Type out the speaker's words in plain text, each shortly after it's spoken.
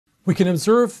We can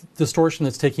observe distortion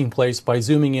that's taking place by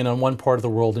zooming in on one part of the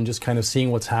world and just kind of seeing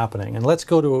what's happening. And let's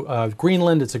go to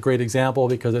Greenland. It's a great example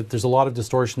because there's a lot of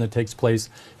distortion that takes place,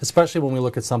 especially when we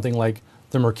look at something like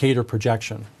the Mercator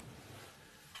projection.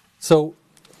 So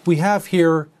we have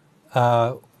here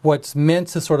what's meant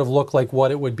to sort of look like what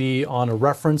it would be on a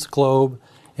reference globe.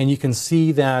 And you can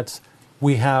see that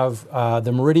we have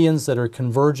the meridians that are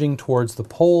converging towards the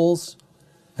poles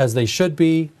as they should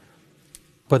be.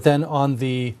 But then on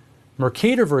the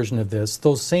Mercator version of this,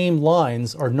 those same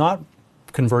lines are not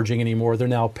converging anymore. They're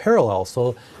now parallel.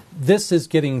 So this is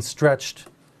getting stretched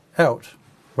out,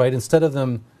 right? Instead of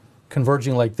them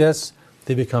converging like this,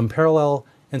 they become parallel.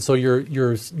 And so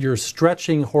you're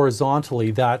stretching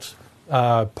horizontally that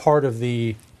part of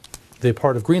the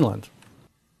part of Greenland.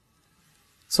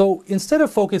 So instead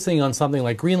of focusing on something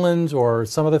like Greenland or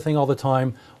some other thing all the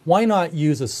time, why not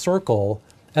use a circle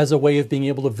as a way of being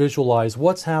able to visualize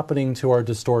what's happening to our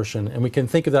distortion? And we can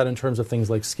think of that in terms of things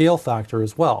like scale factor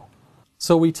as well.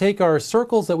 So we take our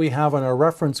circles that we have on our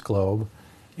reference globe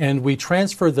and we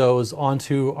transfer those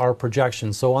onto our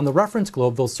projection. So on the reference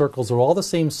globe, those circles are all the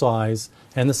same size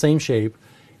and the same shape.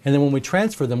 And then when we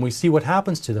transfer them, we see what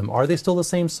happens to them. Are they still the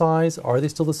same size? Are they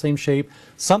still the same shape?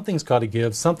 Something's got to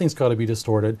give. Something's got to be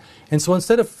distorted. And so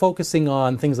instead of focusing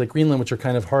on things like Greenland, which are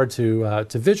kind of hard to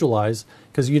visualize,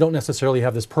 because you don't necessarily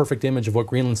have this perfect image of what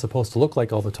Greenland's supposed to look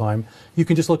like all the time, you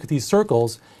can just look at these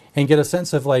circles and get a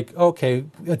sense of like, okay,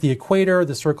 at the equator,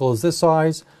 the circle is this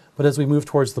size, but as we move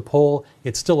towards the pole,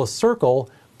 it's still a circle,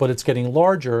 but it's getting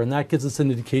larger, and that gives us an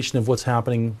indication of what's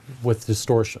happening with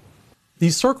distortion.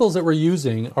 These circles that we're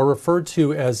using are referred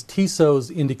to as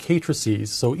Tissot's indicatrices.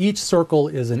 So each circle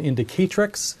is an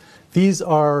indicatrix. These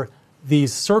are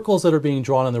these circles that are being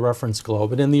drawn on the reference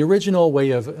globe. And in the original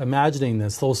way of imagining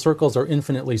this, those circles are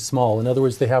infinitely small. In other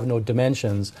words, they have no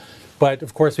dimensions. But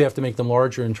of course, we have to make them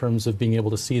larger in terms of being able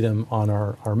to see them on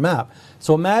our map.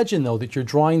 So imagine, though, that you're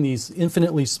drawing these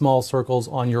infinitely small circles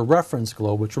on your reference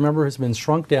globe, which remember has been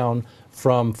shrunk down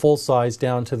from full size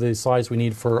down to the size we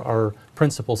need for our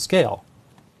principal scale.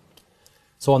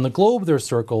 So on the globe, they're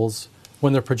circles.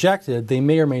 When they're projected, they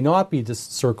may or may not be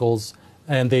just circles,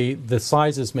 and the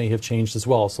sizes may have changed as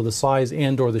well. So the size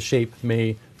and or the shape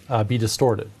may be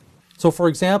distorted. So for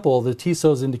example, the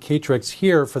Tissot's indicatrix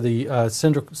here for the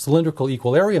cylindrical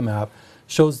equal area map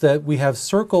shows that we have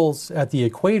circles at the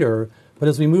equator, but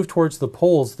as we move towards the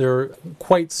poles, they're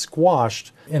quite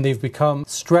squashed, and they've become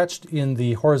stretched in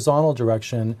the horizontal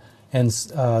direction and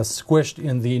squished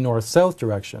in the north-south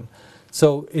direction.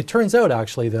 So it turns out,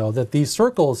 actually, though, that these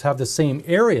circles have the same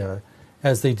area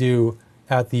as they do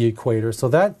at the equator. So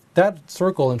that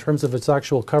circle, in terms of its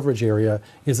actual coverage area,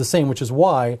 is the same, which is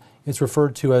why it's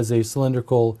referred to as a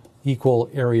cylindrical equal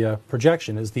area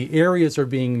projection, as the areas are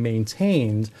being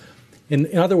maintained.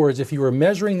 In other words, if you were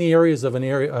measuring the areas of an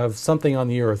area of something on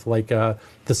the Earth, like the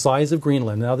size of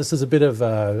Greenland, now this is a bit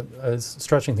of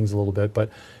stretching things a little bit, but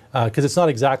because it's not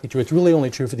exactly true, it's really only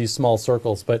true for these small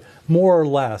circles, but more or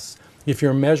less, if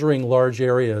you're measuring large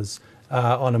areas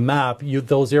on a map,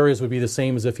 those areas would be the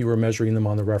same as if you were measuring them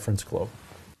on the reference globe.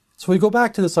 So we go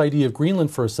back to this idea of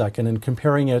Greenland for a second and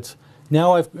comparing it.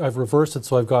 Now I've reversed it,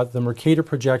 so I've got the Mercator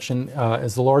projection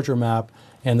as the larger map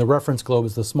and the reference globe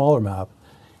as the smaller map.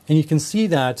 And you can see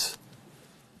that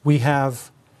we have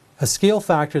a scale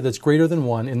factor that's greater than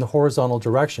 1 in the horizontal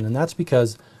direction, and that's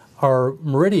because our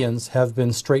meridians have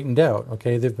been straightened out.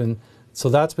 Okay, so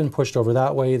that's been pushed over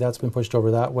that way, that's been pushed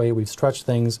over that way, we've stretched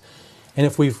things. And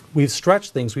if we've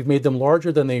stretched things, we've made them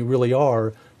larger than they really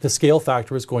are, the scale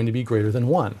factor is going to be greater than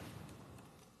 1.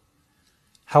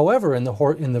 However, in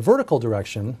the vertical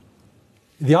direction,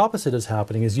 the opposite is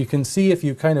happening. As you can see, if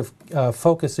you kind of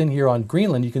focus in here on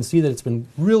Greenland, you can see that it's been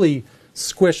really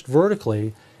squished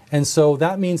vertically. And so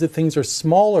that means that things are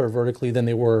smaller vertically than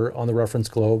they were on the reference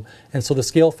globe. And so the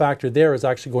scale factor there is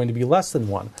actually going to be less than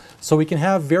 1. So we can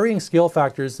have varying scale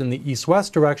factors in the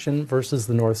east-west direction versus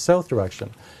the north-south direction.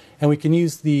 And we can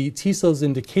use the Tissot's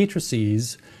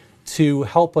indicatrices to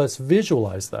help us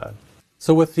visualize that.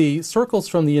 So with the circles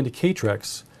from the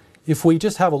indicatrix, if we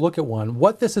just have a look at one,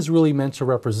 what this is really meant to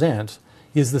represent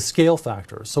is the scale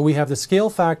factor. So we have the scale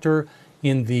factor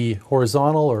in the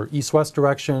horizontal or east-west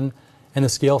direction, and the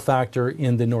scale factor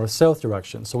in the north-south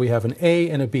direction. So we have an A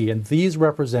and a B, and these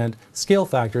represent scale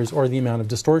factors, or the amount of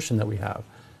distortion that we have.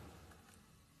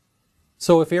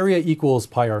 So if area equals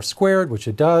pi r squared, which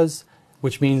it does,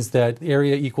 which means that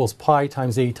area equals pi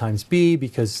times A times B,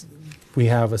 because we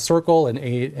have a circle and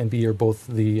A and B are both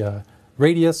the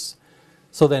radius.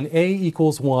 So then A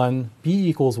equals 1, B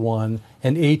equals 1,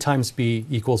 and A times B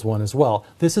equals 1 as well.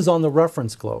 This is on the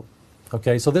reference globe.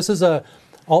 Okay, so this is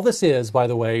All this is, by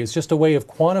the way, is just a way of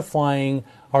quantifying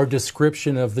our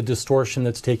description of the distortion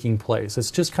that's taking place. It's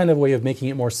just kind of a way of making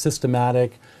it more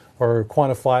systematic or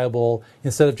quantifiable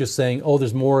instead of just saying, oh,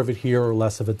 there's more of it here or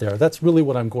less of it there. That's really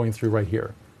what I'm going through right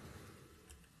here.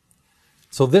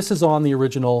 So this is on the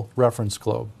original reference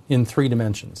globe in 3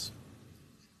 dimensions.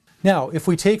 Now, if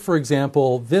we take, for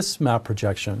example, this map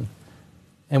projection,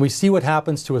 and we see what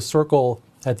happens to a circle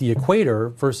at the equator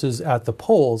versus at the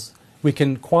poles, we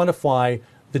can quantify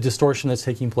the distortion that's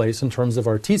taking place in terms of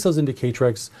our Tissot's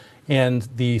indicatrix and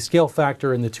the scale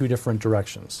factor in the 2 different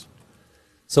directions.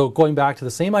 So going back to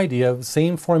the same idea,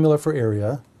 same formula for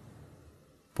area,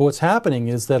 but what's happening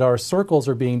is that our circles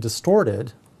are being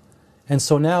distorted, and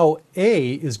so now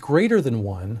A is greater than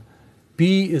 1,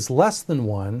 B is less than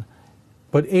 1,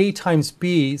 but A times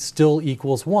B still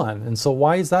equals 1. And so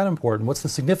why is that important? What's the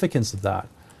significance of that?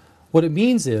 What it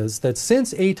means is that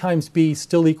since A times B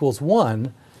still equals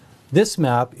 1, this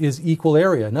map is equal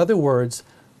area. In other words,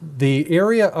 the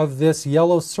area of this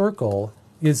yellow circle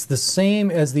is the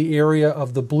same as the area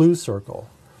of the blue circle.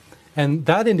 And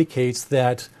that indicates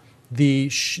that the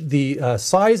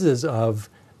sizes of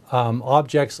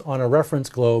objects on a reference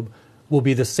globe will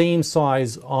be the same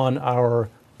size on our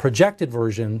projected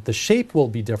version. The shape will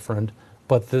be different,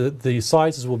 but the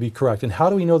sizes will be correct. And how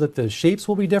do we know that the shapes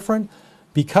will be different?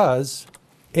 Because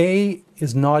A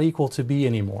is not equal to B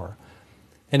anymore.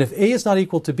 And if A is not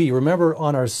equal to B, remember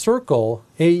on our circle,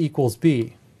 A equals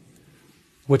B,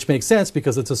 which makes sense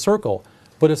because it's a circle.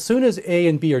 But as soon as A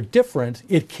and B are different,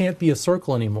 it can't be a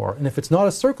circle anymore. And if it's not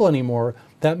a circle anymore,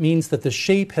 that means that the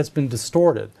shape has been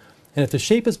distorted. And if the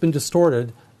shape has been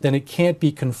distorted, then it can't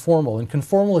be conformal. And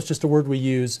conformal is just a word we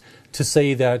use to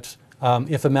say that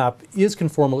if a map is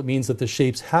conformal, it means that the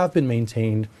shapes have been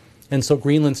maintained. And so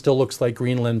Greenland still looks like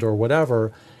Greenland or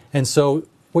whatever. And so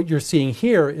what you're seeing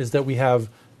here is that we have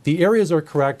the areas are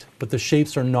correct, but the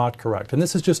shapes are not correct. And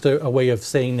this is just a way of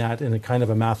saying that in a kind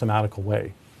of a mathematical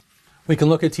way. We can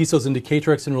look at Tissot's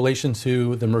indicatrix in relation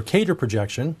to the Mercator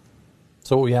projection.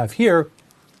 So what we have here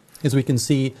is we can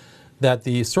see that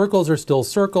the circles are still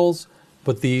circles,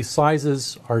 but the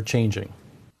sizes are changing.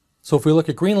 So if we look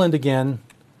at Greenland again,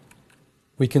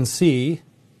 we can see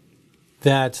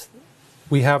that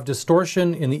we have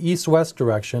distortion in the east-west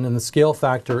direction, and the scale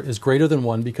factor is greater than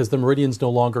 1 because the meridians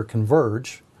no longer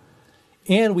converge.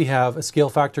 And we have a scale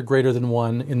factor greater than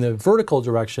 1 in the vertical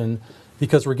direction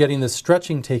because we're getting this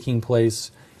stretching taking place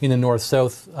in the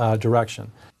north-south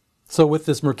direction. So with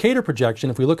this Mercator projection,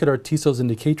 if we look at our Tissot's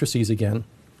indicatrices again,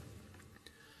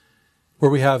 where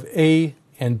we have A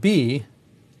and B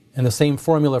and the same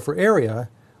formula for area,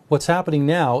 what's happening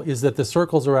now is that the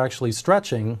circles are actually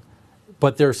stretching,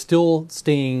 but they're still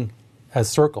staying as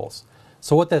circles.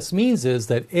 So what this means is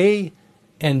that A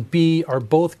and B are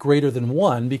both greater than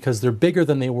 1 because they're bigger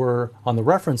than they were on the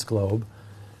reference globe,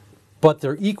 but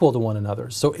they're equal to one another.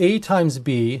 So A times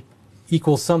B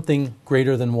equals something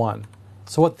greater than 1.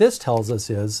 So what this tells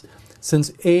us is,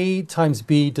 since A times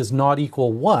B does not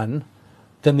equal 1,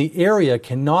 then the area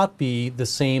cannot be the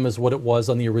same as what it was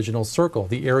on the original circle.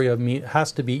 The area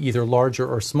has to be either larger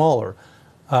or smaller.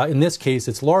 In this case,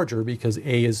 it's larger because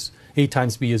A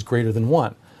times B is greater than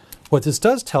 1. What this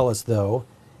does tell us, though,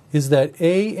 is that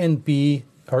A and B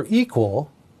are equal,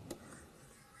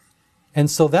 and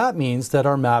so that means that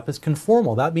our map is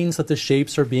conformal. That means that the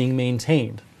shapes are being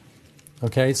maintained.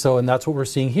 Okay, so and that's what we're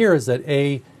seeing here is that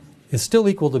A is still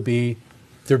equal to B.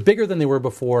 They're bigger than they were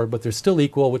before, but they're still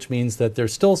equal, which means that they're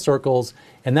still circles,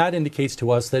 and that indicates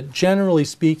to us that generally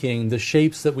speaking, the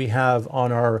shapes that we have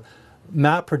on our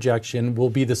map projection will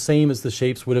be the same as the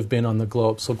shapes would have been on the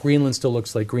globe. So Greenland still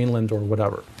looks like Greenland or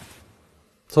whatever.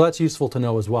 So that's useful to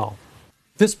know as well.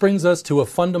 This brings us to a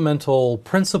fundamental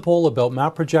principle about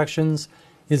map projections,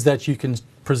 is that you can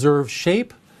preserve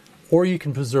shape or you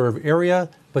can preserve area,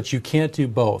 but you can't do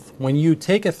both. When you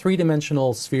take a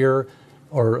 3-dimensional sphere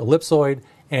or ellipsoid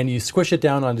and you squish it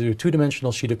down onto a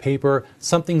 2-dimensional sheet of paper,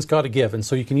 something's got to give. And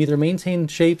so you can either maintain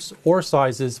shapes or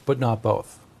sizes, but not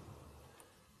both.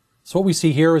 So what we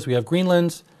see here is we have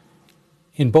Greenland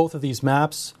in both of these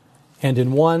maps, and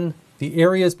in one, the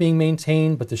area is being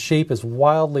maintained, but the shape is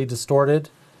wildly distorted.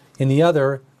 In the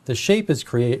other, the shape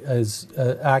is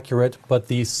accurate, but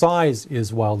the size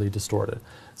is wildly distorted.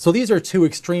 So these are two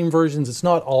extreme versions. It's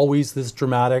not always this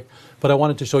dramatic, but I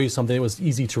wanted to show you something that was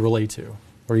easy to relate to,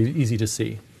 or easy to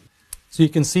see. So you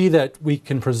can see that we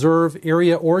can preserve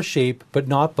area or shape, but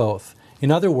not both. In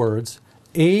other words,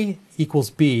 A equals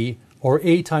B, or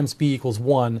A times B equals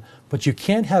 1, but you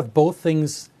can't have both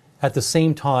things at the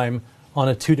same time on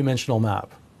a 2-dimensional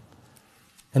map.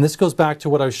 And this goes back to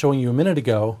what I was showing you a minute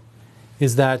ago,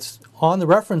 is that on the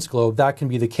reference globe, that can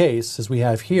be the case, as we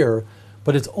have here,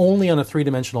 but it's only on a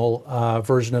three-dimensional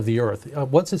version of the Earth.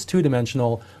 Once it's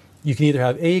two-dimensional, you can either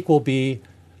have A equal B,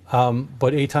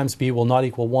 but A times B will not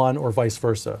equal 1, or vice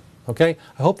versa. Okay?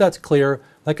 I hope that's clear.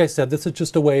 Like I said, this is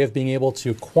just a way of being able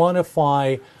to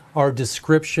quantify our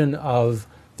description of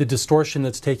the distortion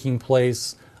that's taking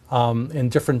place in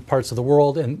different parts of the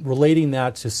world, and relating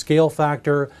that to scale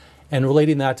factor, and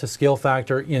relating that to scale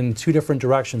factor in two different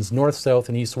directions, north, south,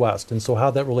 and east, west. And so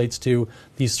how that relates to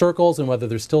these circles, and whether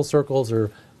they're still circles or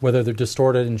whether they're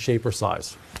distorted in shape or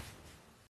size.